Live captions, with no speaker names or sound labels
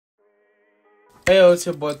Hey, yo, it's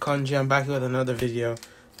your boy Konji. I'm back here with another video.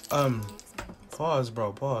 Pause,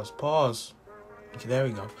 bro. Pause. Okay, there we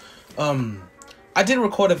go. I did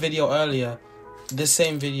record a video earlier, this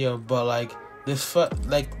same video, but like the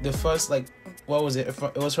first what was it?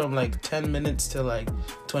 It was from like 10 minutes to like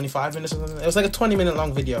 25 minutes or something. It was like a 20-minute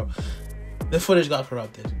long video. The footage got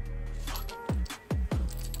corrupted.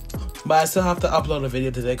 But I still have to upload a video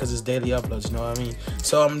today because it's daily uploads, you know what I mean?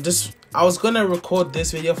 So I was gonna record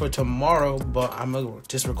this video for tomorrow, but I'm gonna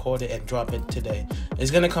just record it and drop it today. It's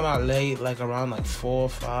gonna come out late, like around like 4 or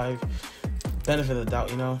 5. Benefit of the doubt,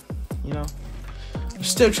 you know? I'm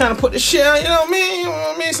still trying to put the shit out, you know what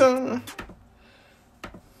I mean? So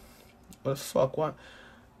what the fuck? What?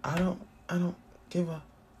 I don't give a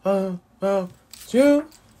fuck about you.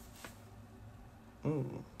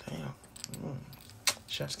 Ooh, damn.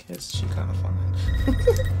 Chef's kiss, she kind of fine.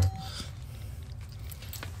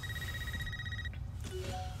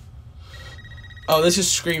 Oh, this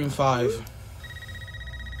is Scream 5.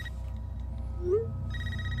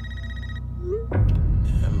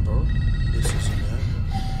 Amber, this isn't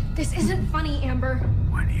it. This isn't funny, Amber.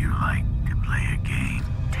 Would you like to play a game,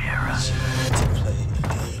 Tara?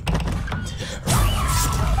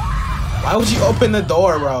 Why would you open the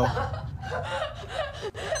door, bro?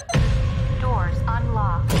 Doors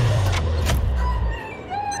unlocked.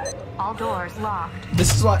 All doors locked.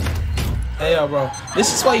 This is why. Hey, yo, bro.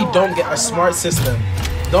 This is why you don't get a smart system.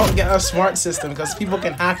 Don't get a smart system because people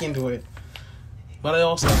can hack into it. But I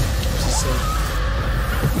also just say.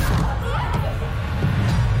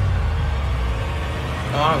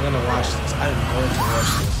 Oh, I'm gonna watch this. I'm going to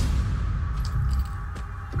watch this.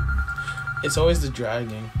 It's always the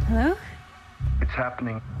dragging. Hello? It's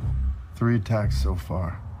happening. 3 attacks so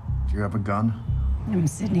far. Do you have a gun? I'm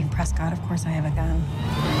Sydney Prescott. Of course I have a gun.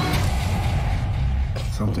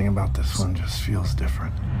 Something about this one just feels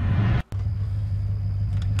different.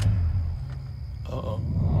 Uh-oh.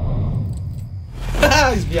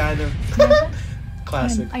 He's behind him.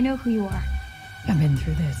 Classic. I know who you are. I've been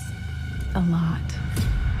through this a lot.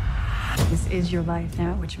 This is your life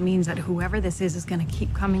now, which means that whoever this is gonna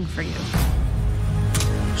keep coming for you.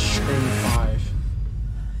 Scream 5.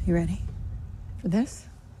 You ready for this?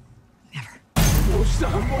 Never.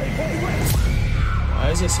 Why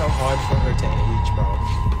is it so hard for her to age, bro?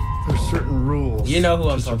 There's certain rules. You know who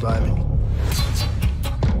I'm to talking surviving.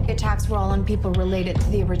 about. The attacks were all on people related to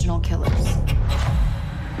the original killers.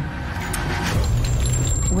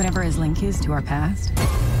 Whatever his link is to our past,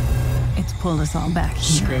 it's pulled us all back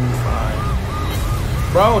here. Scream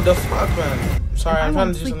 5. Bro, the fuck, man? Sorry, I'm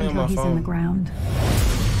trying to do something on my he's in the phone. ground.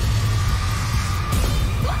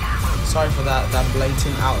 Sorry for that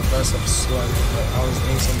blatant outburst of sweat, but I was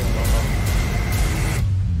doing something on my phone.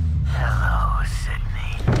 Hello,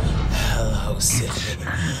 Hello, Sydney.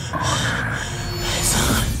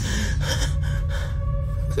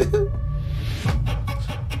 Sydney.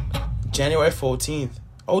 January 14th.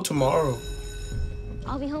 Oh, tomorrow.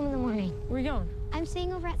 I'll be home in the morning. Where are you going? I'm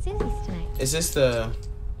staying over at Susie's tonight. Is this the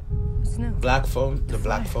Snow. black phone? The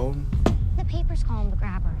black phone? The papers call him the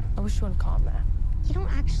grabber. I wish you wouldn't call him that. You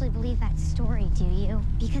don't actually believe that story, do you?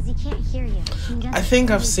 Because he can't hear you. I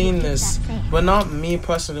think I've seen this, but not me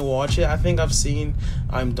personally watch it. I think I've seen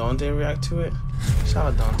Dante react to it. Shout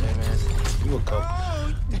out Dante, man. You a goat.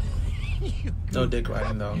 No dick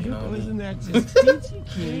riding though, you know what I mean? Wasn't that just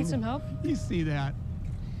peachy You need some help? You see that?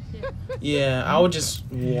 Yeah, I would just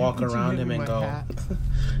walk around him and go.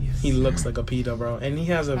 He looks like a pedo, bro. And he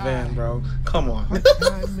has a van, bro. Come on.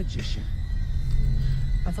 Part-time magician.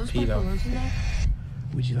 Are those Pedo. balloons in there?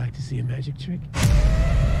 Would you like to see a magic trick?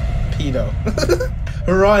 Pedo.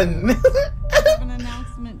 Run. I have an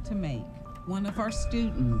announcement to make. One of our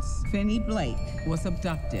students, Finney Blake, was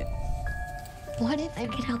abducted. What if I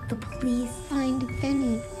could help the police find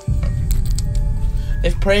Finney?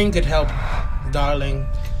 If praying could help, darling,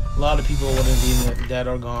 a lot of people wouldn't be dead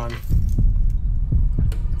or gone.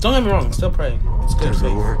 Don't get me wrong, still pray. It's good Does it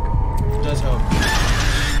faith. work? It does help.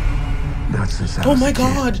 Not since I Oh was my a kid.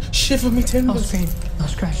 god! Shiver me timbers. I'll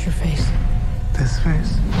scratch your face. This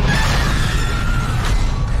face?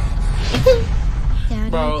 Daddy,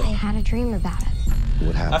 Bro. I had a dream about it.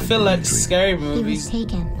 What happened? I feel in like the dream? scary He was movies.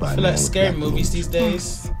 taken. I feel like scary movies these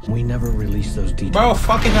days. We never released those details. Bro,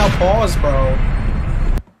 fucking hell, pause, bro.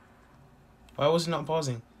 Why was it not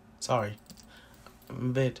pausing? Sorry.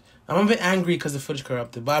 I'm a bit angry because the footage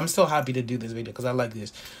corrupted, but I'm still happy to do this video because I like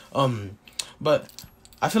this. But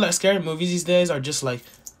I feel like scary movies these days are just like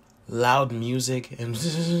loud music and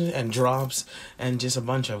and drops and just a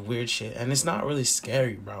bunch of weird shit, and it's not really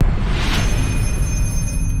scary, bro.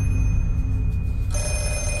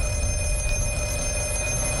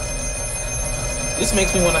 This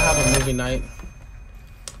makes me want to have a movie night.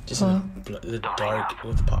 Just in the dark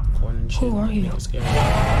with popcorn and shit. Who are you? Scared.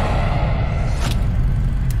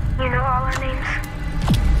 You know all our names.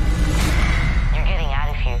 You're getting out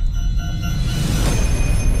of here.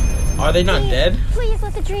 Are they not dead? Please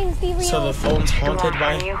let the dreams be real. So the phone's haunted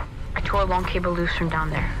by. I tore a long cable loose from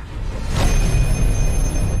down there.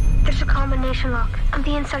 There's a combination lock on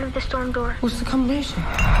the inside of the storm door. What's the combination?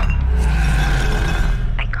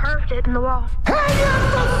 I carved it in the wall.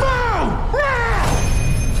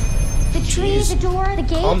 The tree, the door, the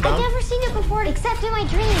gate. I'm done. I've never seen it before except in my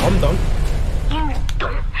dreams. I'm done. You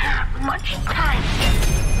don't have much time.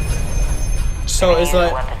 So it's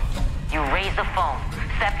like. You raise the phone,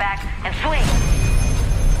 step back, and swing.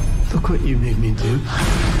 Look what you made me do.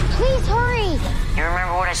 Please hurry. You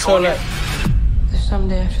remember what I So told you? like.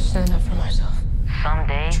 Someday I should stand up for myself.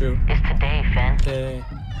 Someday True. is today, Finn. Okay.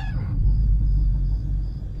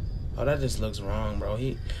 Oh, that just looks wrong, bro.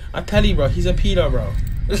 I tell you, bro, he's a pedo, bro.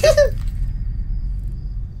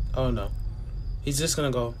 Oh no, he's just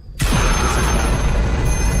gonna go.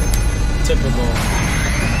 Typical.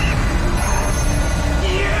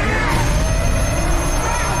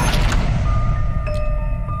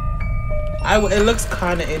 It looks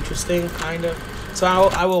kind of interesting, kind of. So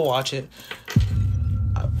I will watch it.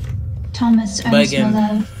 Thomas But again,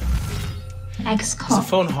 Earnsmiller, is the ex-cop,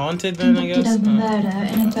 phone haunted then, I convicted guess? of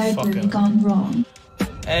murder in a burglary gone wrong.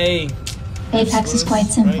 Hey. Apex is quite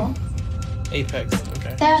simple. Right? Apex,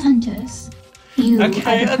 okay. They're hunters. You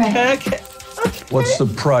Okay, are the prey. okay. What's the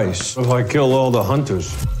price if I kill all the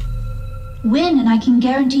hunters? Win and I can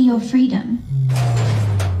guarantee your freedom.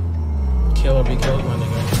 Kill or be killed, my nigga.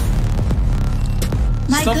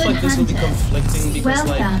 My Stuff good like this will be hunter. conflicting because,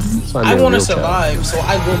 Welcome. like, I want to survive, so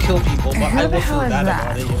I will kill people, but I will feel bad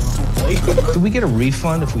about it, you know? Like, Do we get a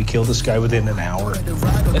refund if we kill this guy within an hour?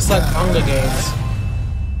 it's like Hunger Games.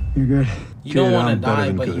 You good? You don't want to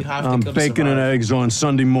die, but you have to I'm kill bacon and eggs on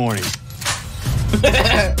Sunday morning.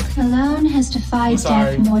 Malone has defied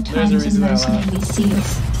sorry. death more There's a times than reason I most laughed. Navy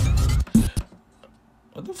SEALs.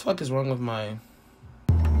 What the fuck is wrong with my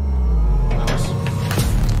mouse?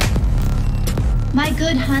 My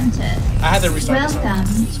good hunter. I had to restart this. Welcome.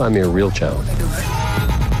 Find me a real challenge.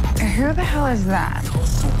 Who the hell is that?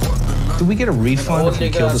 Do we get a refund if we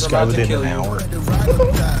kill this guy within an hour?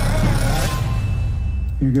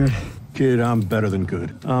 You good? Kid, I'm better than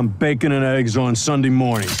good. I'm bacon and eggs on Sunday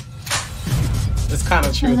morning. It's kind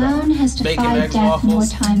of true, though. Malone has Bacon, defied eggs, death more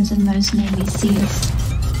waffles. times than most Navy SEAls.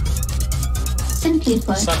 Simply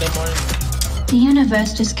put, Sunday morning. the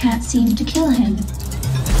universe just can't seem to kill him.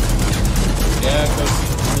 Yeah,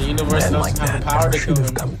 because the universe doesn't have the power to kill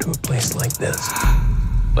him. Come to a place like this.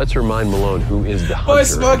 Let's remind Malone who is the Boy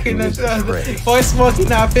smoking that boy smoking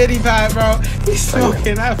that pity pie, bro. He's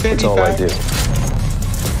smoking that pity pie. That's all I do.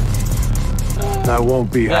 I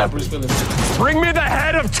won't be Yeah, happy. Bruce Willis. Bring me the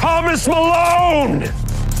head of Thomas Malone!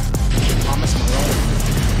 Thomas Malone.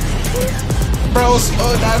 Bro,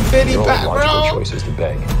 smoke that pity Your pie, only logical bro. choice is to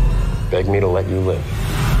beg. Beg me to let you live.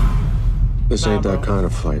 This Nah, ain't that bro. kind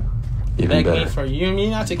of fight. Even Beg me better. for you, me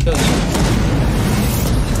not to kill you.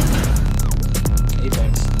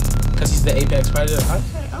 Apex. Because he's the Apex Predator.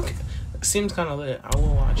 Okay. Seems kind of lit. I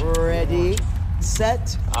will watch it. Ready,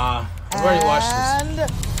 set, I've already watched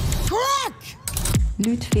this. crack!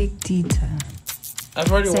 Ludwig Dieter.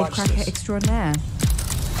 I've already watched Safecracker this. extraordinaire.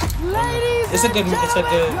 Ladies It's a good movie.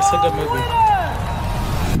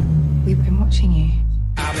 We've been watching you.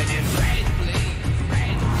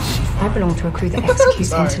 I belong to a crew that executes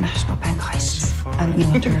Sorry. international bank heists, and we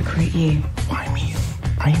want to recruit you. Why me?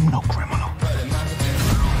 I am no criminal.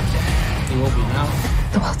 He will be now.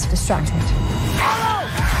 The world's distracted.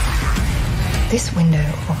 This window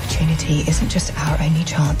of opportunity isn't just our only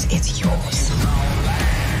chance, it's yours.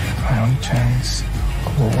 My only chance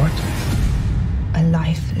of what? A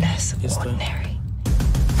life less Yes, sir. ordinary.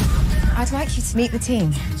 I'd like you to meet the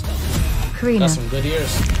team. Karina, Got some good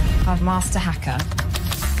ears. our master hacker.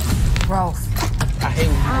 Rolf, I hate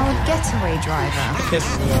when our getaway driver. he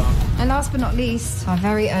pisses me off. And last but not least, our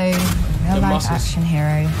very own The real-life muscles. action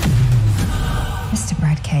hero, Mr.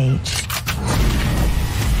 Brad Cage.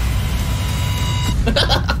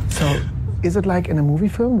 So, is it like in a movie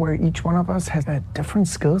film where each one of us has a different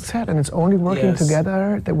skill set and it's only working Yes.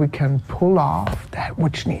 together that we can pull off that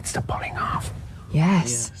which needs the pulling off?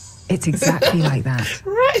 Yes, it's exactly like that.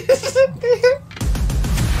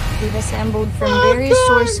 We've assembled from various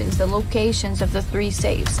sources the locations of the 3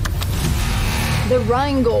 safes. The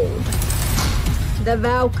Rheingold, the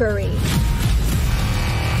Valkyrie,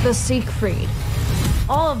 the Siegfried.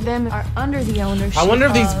 All of them are under the ownership. I wonder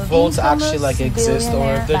if these of votes actually like exist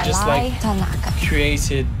or if they're just like Tanaka.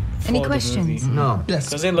 created for Any the questions? movie. No. Yes.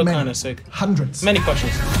 Because they look many. kind of sick. Hundreds. Many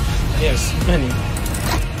questions. Yes, many.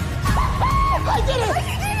 I did it!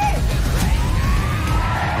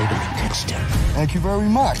 Nobody touched her. Thank you very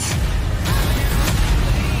much.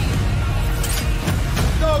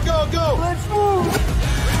 Go, go, go! Let's move!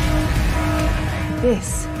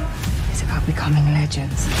 This is about becoming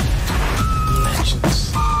legends.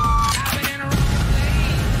 Legends.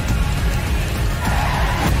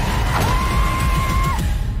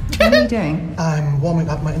 What are you doing? I'm warming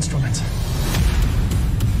up my instruments.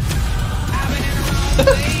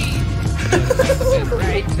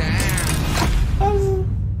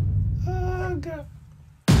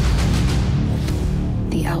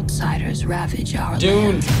 The outsiders ravage our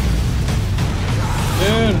Dune. land.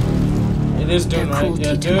 Dune. It is Dune, Their right? cruelty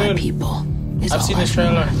Yeah, to my Dune. people is I've all seen this I've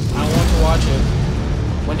trailer. known. I want to watch it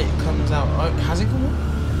when it comes out. Has it come out?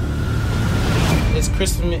 It's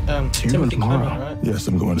Timothy tomorrow. Chalamet, right? Yes,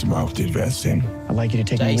 I'm going tomorrow with the advanced team. I'd like you to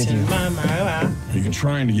take me with Jason you. Momoa. You've been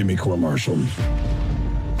trying to get me court-martialed.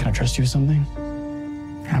 Can I trust you with something?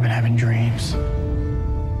 I've been having dreams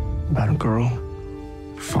about a girl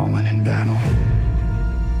falling in battle.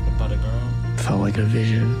 About a girl. Felt like a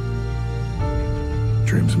vision.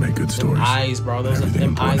 Dreams make good stories. Eyes, bro. Those Everything them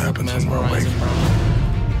important eyes look happens in one way. mesmerizing, bro.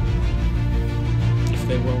 If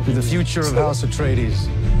they will. The future of House Atreides.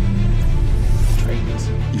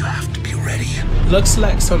 You have to be ready. Looks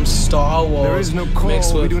like some Star Wars. There is no call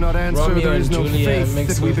mixed with we do not answer. Romeo There is and no Juliet faith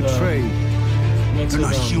mixed that we with betray. mixed They're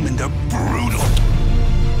with not human, they're brutal.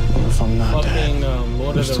 Well, if I'm not fucking dead, Lord you'll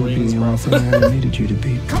of the still be Rings, the bro. only thing I ever needed you to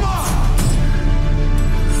be. Come on!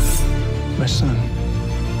 My son.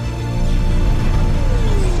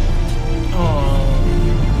 Oh,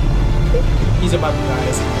 he's about to die.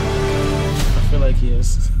 Isn't he? I feel like he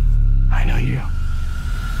is. I know you.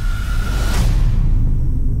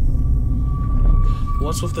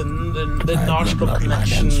 What's with the nostril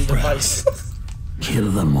connection device? Kill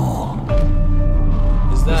them all.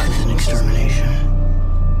 Is that This is an extermination.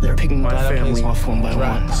 They're picking my Guy that family plays off one by one.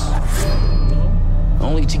 drums?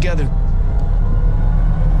 Only together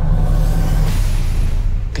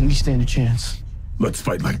can we stand a chance. Let's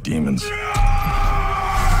fight like demons.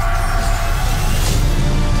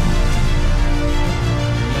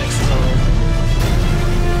 Next time.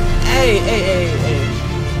 Hey.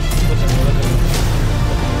 Look at me.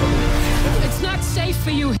 It's not safe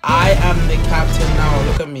for you. I am the captain now.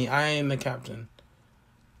 Look at me. I am the captain.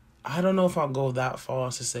 I don't know if I'll go that far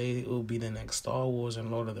as to say it will be the next Star Wars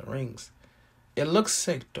and Lord of the Rings. It looks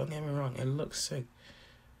sick. Don't get me wrong. It looks sick.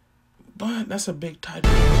 But that's a big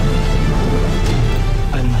title.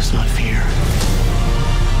 I must not fear.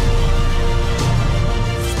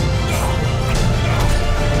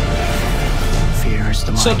 Fear is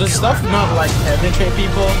the mind So does stuff not like penetrate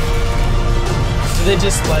people? Do they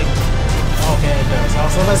just like... Okay, it does. I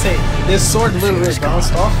was about to say, this sword literally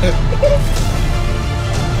bounced off it.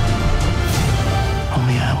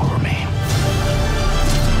 Only I will remain.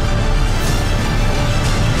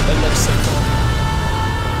 That looks sick.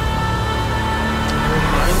 It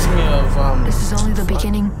reminds me of This is only the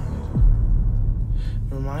beginning.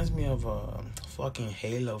 It reminds me of fucking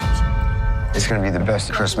Halo. It's gonna be the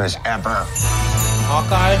best Christmas ever.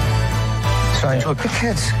 Hawkeye. So I took the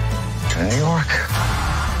kids to New York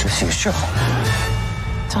to see a show.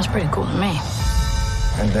 Sounds pretty cool to me.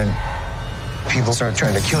 And then people started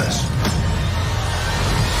trying to kill us.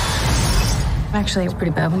 Actually, it's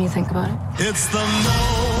pretty bad when you think about it. It's the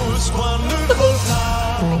most wonderful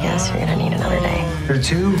time. Let me guess, you're gonna need another day. Or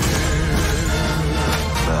two.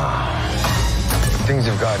 Things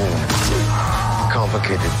have gotten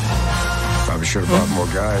complicated. Probably should have brought more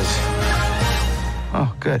guys.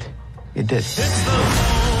 Oh, good. You did. It's the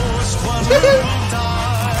most wonderful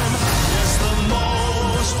time. It's the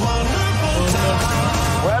most wonderful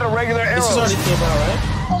time. We're at a regular arrow. This is already came out, right?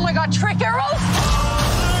 Oh my god, trick arrows?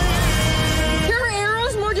 Your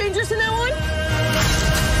arrows more dangerous than that one?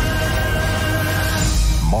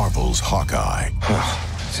 Marvel's Hawkeye.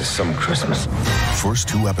 It's just some Christmas. First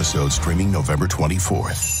 2 episodes streaming November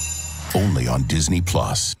 24th. Only on Disney+.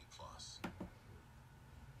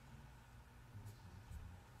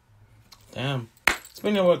 Damn.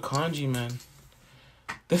 Speaking of what konji, man.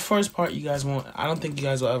 The first part you guys won't... I don't think you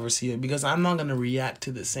guys will ever see it. Because I'm not going to react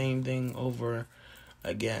to the same thing over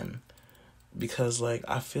again. Because, like,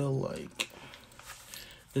 I feel like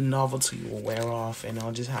the novelty will wear off. And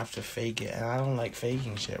I'll just have to fake it. And I don't like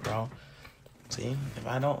faking shit, bro. See? If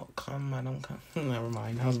I don't come, I don't come. Never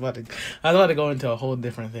mind. I was about to go into a whole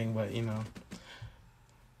different thing. But, you know.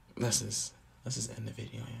 This is... Let's just end the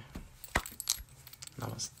video here.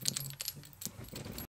 Namaste.